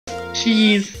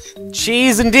Cheese.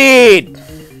 Cheese indeed!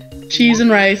 Cheese and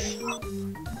rice.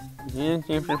 Kill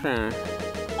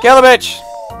the bitch!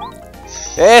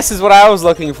 This is what I was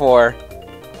looking for.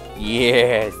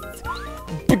 Yes.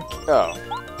 Oh.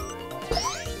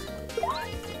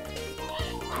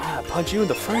 Ah, punch you in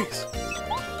the face.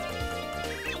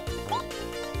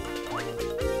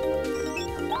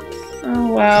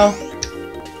 Oh wow.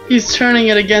 He's turning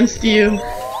it against you.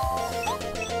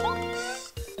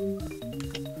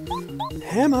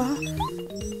 Hammer.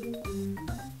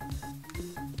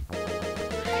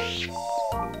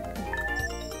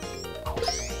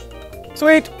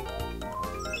 Sweet.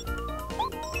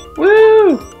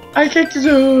 Woo! I kicked his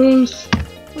ass.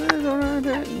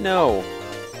 No.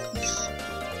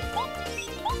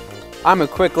 I'm a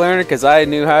quick learner because I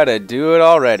knew how to do it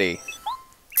already.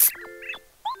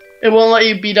 It won't let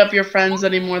you beat up your friends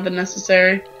any more than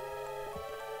necessary.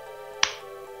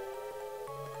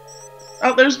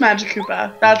 Oh, there's Magic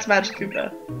Koopa. That's Magic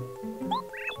Koopa.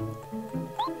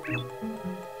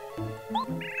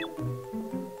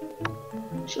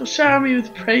 She'll shower me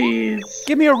with praise.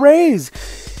 Give me a raise.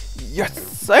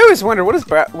 Yes. I always wonder what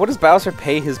does Bowser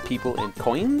pay his people in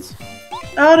coins?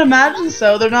 I would imagine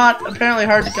so. They're not apparently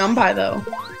hard to come by though.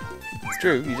 It's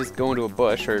true. You just go into a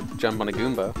bush or jump on a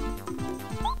Goomba.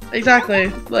 Exactly.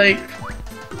 Like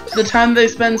the time they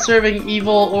spend serving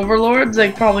evil overlords,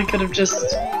 they probably could have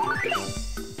just,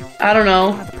 I don't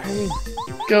know,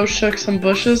 go shook some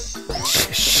bushes.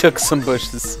 Shook some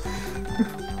bushes.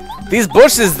 These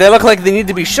bushes, they look like they need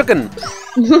to be shooken.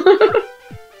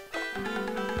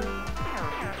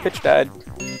 Pitch died.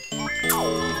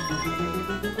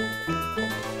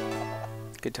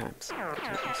 Good times. Good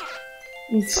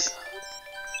times.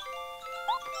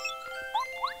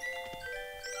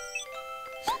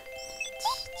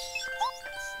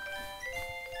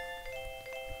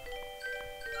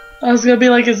 I was gonna be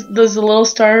like, does the little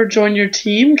star join your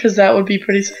team? Because that would be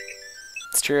pretty sick.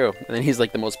 It's true. And then he's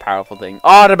like the most powerful thing.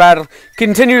 Auto battle,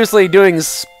 continuously doing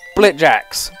split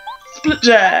jacks. Split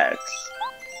jacks.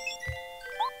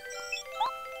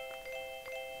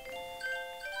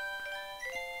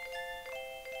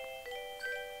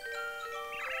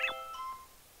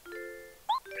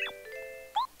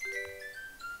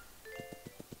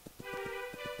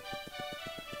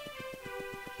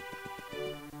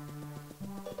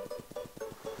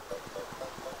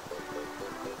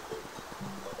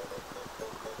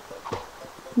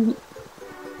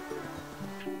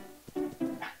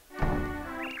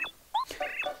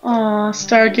 Aw,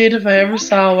 Stargate if I ever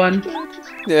saw one.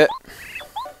 Yeah.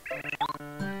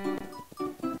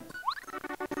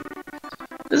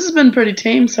 This has been pretty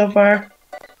tame so far.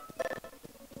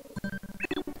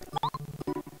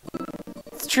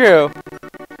 It's true.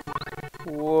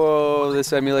 Whoa,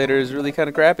 this emulator is really kind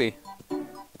of crappy.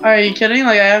 Are you kidding?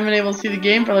 Like, I haven't been able to see the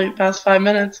game for like the past 5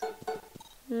 minutes.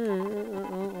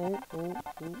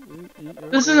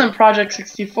 This isn't Project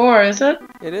 64, is it?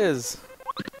 It is.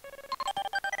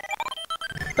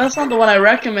 That's not the one I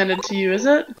recommended to you, is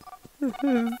it?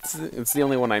 It's the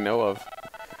only one I know of.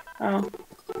 Oh.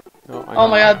 Oh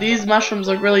My god, these mushrooms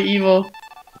look really evil.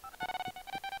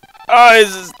 Oh,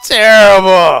 this is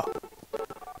terrible!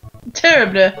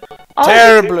 Terrible. Oh,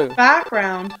 Terrible.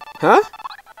 Background. Huh?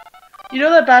 You know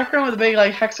that background with the big,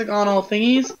 like, hexagonal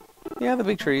thingies? Yeah, the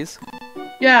big trees.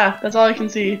 Yeah, that's all I can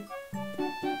see.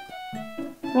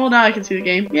 Well, now I can see the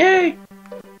game. Yay!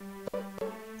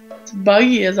 It's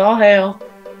buggy as all hell.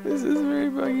 This is very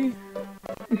buggy.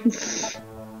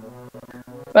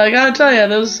 But I gotta tell you,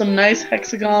 those are some nice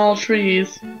hexagonal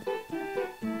trees.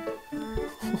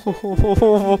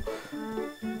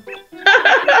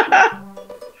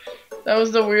 That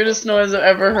was the weirdest noise I've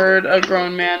ever heard a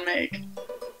grown man make.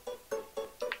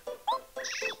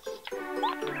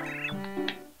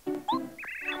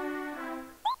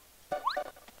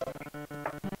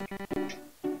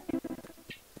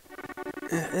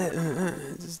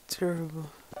 This is terrible.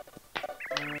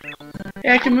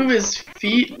 Yeah, I can move his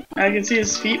feet. I can see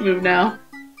his feet move now.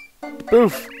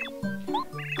 Boof.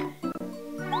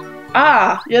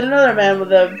 Ah, yet another man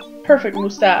with a perfect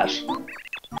mustache.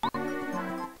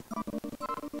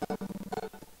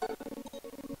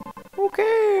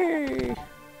 Okay.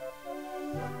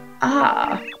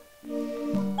 Ah.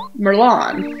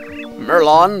 Merlon.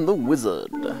 Merlon the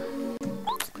Wizard.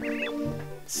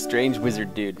 Strange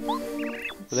wizard dude.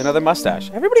 With another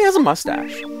mustache. Everybody has a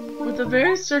mustache. With a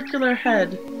very circular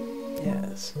head.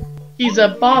 Yes. He's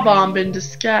a bob-omb in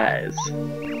disguise.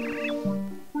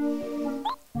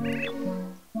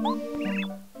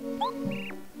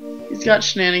 He's got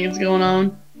shenanigans going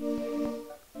on.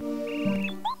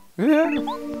 Yeah.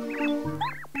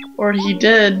 Or he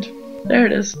did. There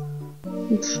it is.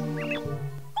 It's...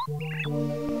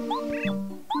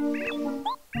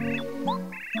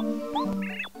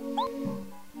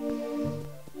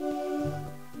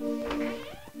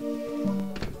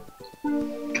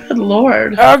 Good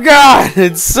lord. Oh god,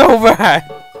 it's so bad.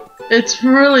 It's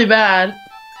really bad.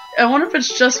 I wonder if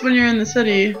it's just when you're in the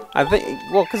city. I think,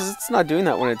 well, because it's not doing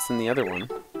that when it's in the other one.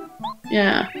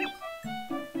 Yeah.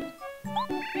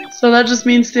 So that just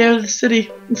means stay out of the city.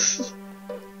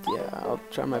 Yeah, I'll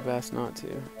try my best not to.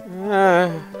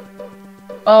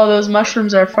 Oh, those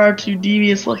mushrooms are far too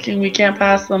devious looking. We can't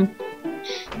pass them.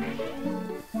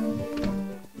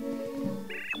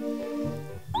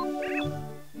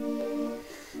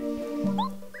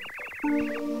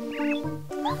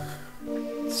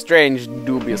 Strange,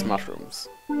 dubious mushrooms.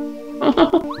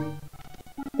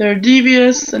 They're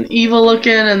devious and evil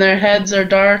looking, and their heads are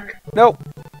dark. Nope.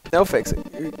 No fix it.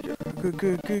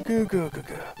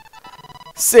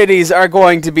 Cities are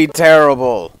going to be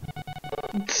terrible.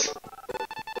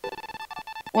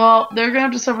 Well, they're gonna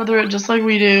have to suffer through it just like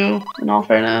we do, in all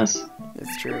fairness.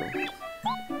 It's true.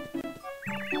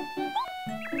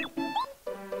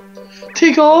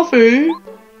 Tea coffee?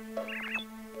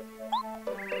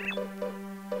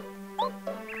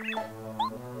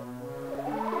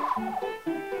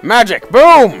 Magic!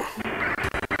 Boom!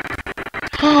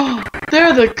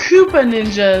 They're the Koopa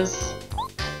ninjas!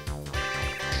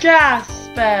 Gasp!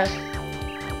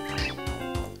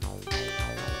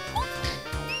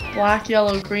 Black,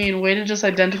 yellow, green. Way to just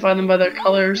identify them by their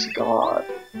colors. God.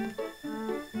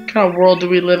 What kind of world do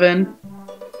we live in?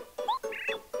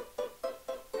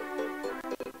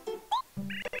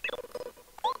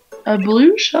 A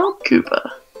blue shell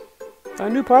Koopa. A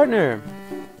new partner.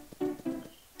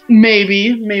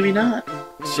 Maybe, maybe not.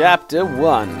 Chapter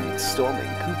 1. Storming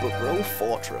Koopa Grove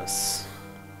Fortress.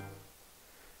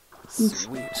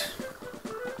 Sweet.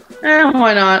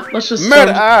 Why not? Let's just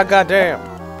Murder! Ah, goddamn.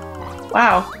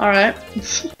 Wow, alright.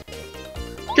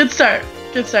 Good start.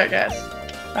 Good start, guys.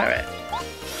 Alright.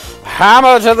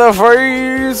 Hammer to the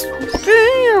face!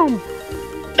 Damn!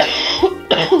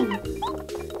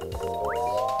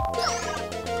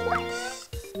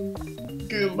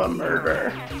 Goomba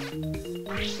murder.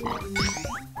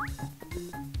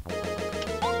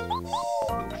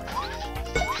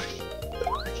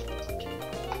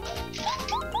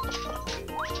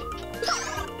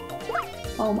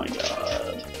 Oh my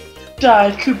god.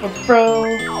 Die, Koopa bro.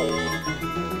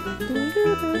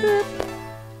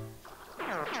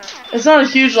 It's not a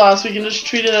huge loss, we can just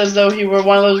treat it as though he were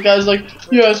one of those guys like,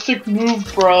 yeah, sick move,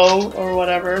 bro, or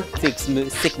whatever.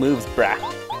 Sick moves, brah.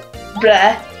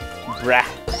 Bruh. Brah.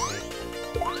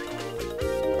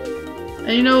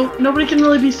 And you know, nobody can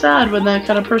really be sad when that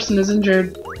kind of person is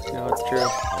injured. No, it's true.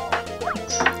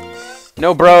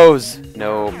 No bros.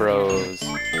 No bros.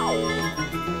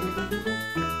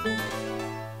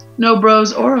 No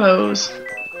bros or hoes.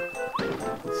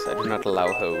 I do not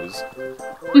allow hoes.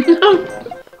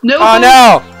 No. Oh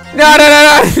no! No, no, no,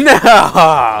 no, no!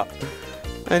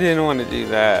 I didn't want to do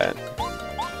that.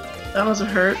 That must have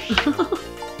hurt.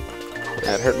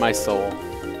 That hurt my soul.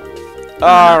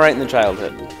 Oh, right in the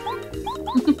childhood.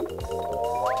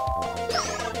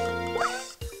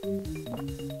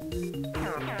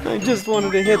 I just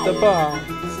wanted to hit the box.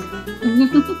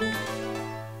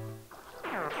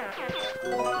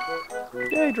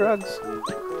 Yay, drugs.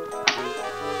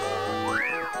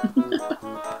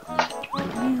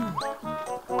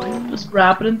 Just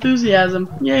rapid enthusiasm.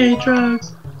 Yay,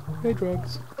 drugs. Yay,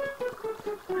 drugs.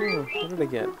 Oh, what did I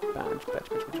get? Badge, badge,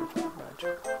 badge, badge,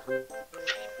 badge.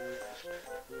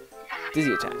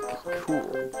 Dizzy attack.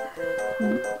 Cool.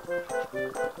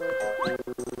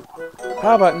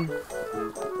 Power button.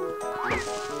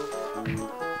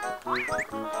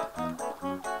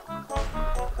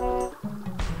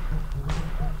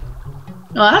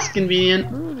 Oh, that's convenient.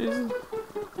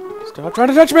 Stop trying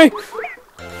to touch me!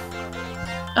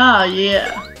 Ah,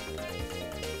 yeah.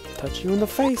 Touch you in the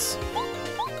face.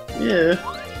 Yeah.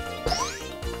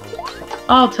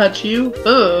 I'll touch you.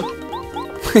 Ugh.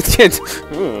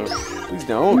 Please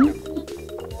don't.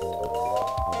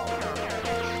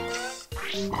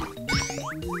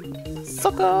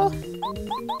 Sucker!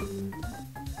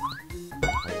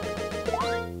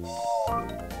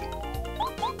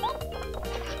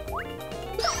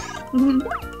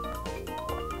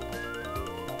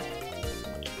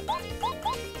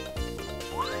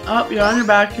 Oh, you're on your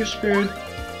back, you're screwed.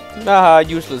 Ah,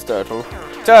 useless turtle.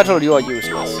 Turtle, you are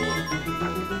useless.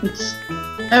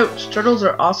 Ouch, turtles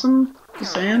are awesome.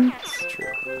 Just saying. It's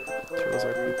true. Turtles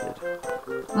are pretty good.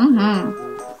 Mm-hmm.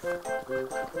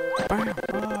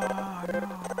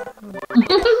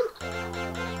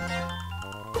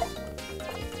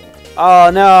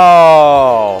 Oh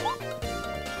no!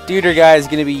 Deuter guy is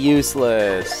gonna be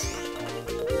useless.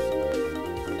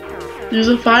 Use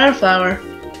a fire flower.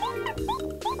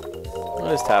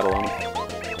 I'll just tattle him.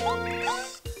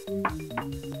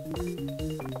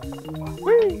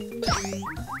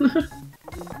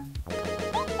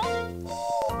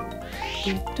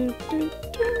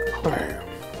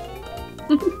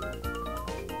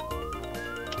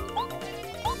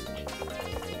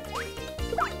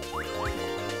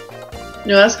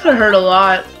 No, that's gonna hurt a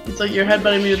lot. It's like you're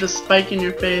headbutting me with a spike in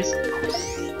your face.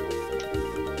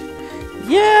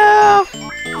 Yeah!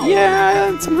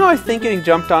 Yeah, somehow I think getting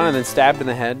jumped on and then stabbed in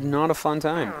the head, not a fun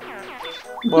time.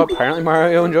 Well, apparently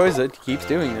Mario enjoys it. He keeps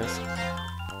doing this.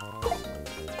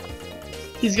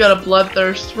 He's got a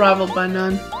bloodthirst rivaled by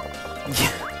none.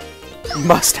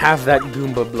 Must have that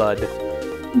Goomba blood.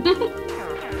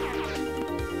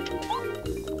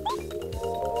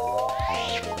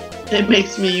 It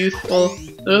makes me youthful.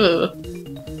 Ugh.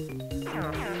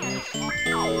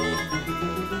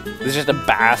 There's just a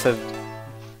bath of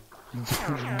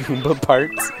Goomba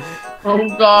parts. Oh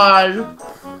god.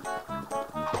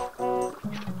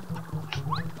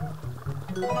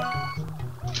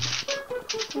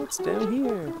 What's down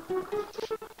here?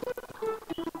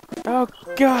 Oh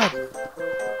god!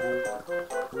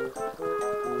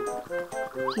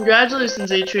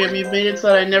 Congratulations, Atrium. You've made it so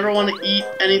that I never want to eat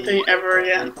anything ever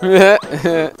again.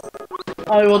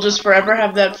 I will just forever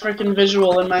have that freaking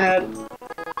visual in my head.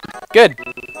 Good!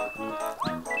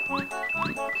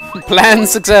 Plan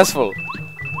successful!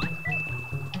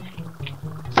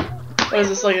 What is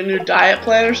this, like a new diet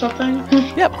plan or something?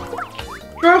 Yep.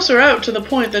 Gross her out to the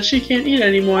point that she can't eat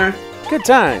anymore. Good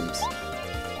times.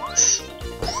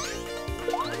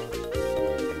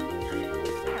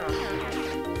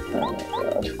 Oh my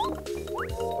god.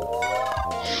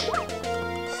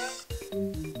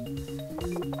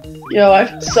 Yo, I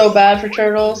feel so bad for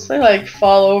turtles. They like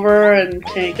fall over and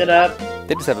can't get up.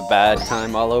 They just have a bad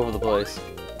time all over the place.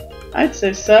 I'd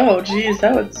say so. Jeez,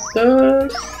 that would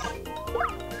suck.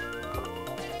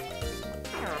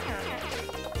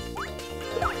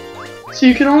 So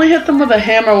you can only hit them with a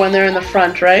hammer when they're in the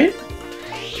front, right?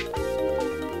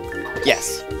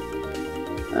 Yes.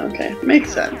 Okay,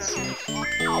 makes sense.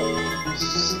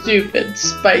 Stupid,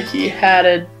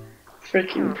 spiky-hatted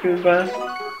freaking Goomba.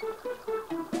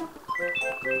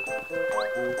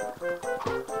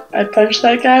 I punched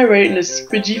that guy right in his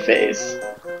squidgy face.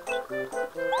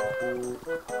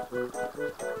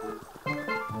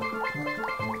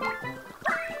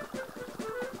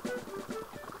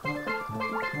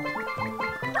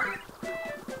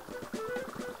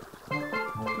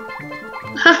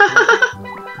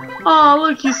 Oh,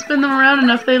 look, you spin them around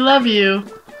enough, they love you.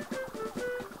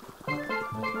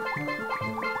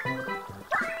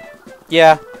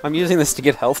 Yeah, I'm using this to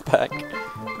get health back.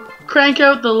 Crank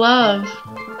out the love.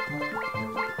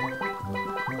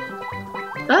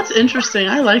 That's interesting,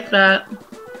 I like that.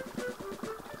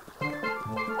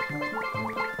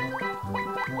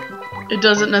 It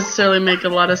doesn't necessarily make a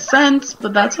lot of sense,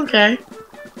 but that's okay.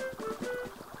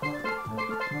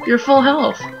 You're full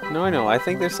health. No, I know. I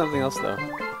think there's something else, though.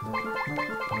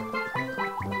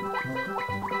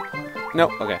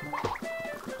 Nope, okay.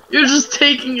 You're just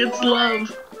taking its love.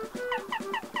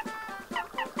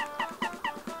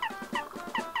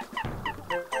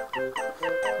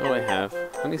 What do I have?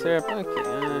 Honey syrup? Okay.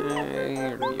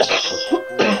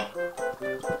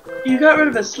 You got rid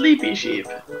of a sleepy sheep.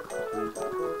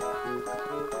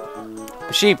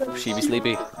 Sheep. Sheepy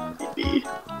sleepy. Sleepy.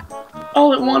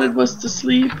 All it wanted was to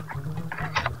sleep.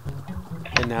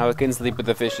 And now it can sleep with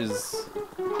the fishes.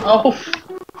 Oh,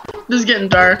 this is getting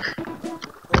dark.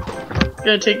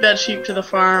 Gonna take that sheep to the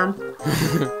farm.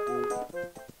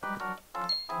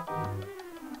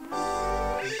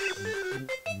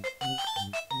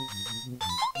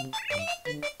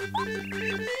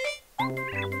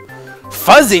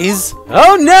 Fuzzies?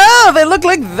 Oh no! They look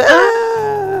like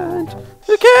that!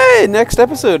 Okay, next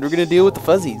episode we're gonna deal with the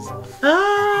fuzzies.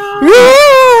 Ah!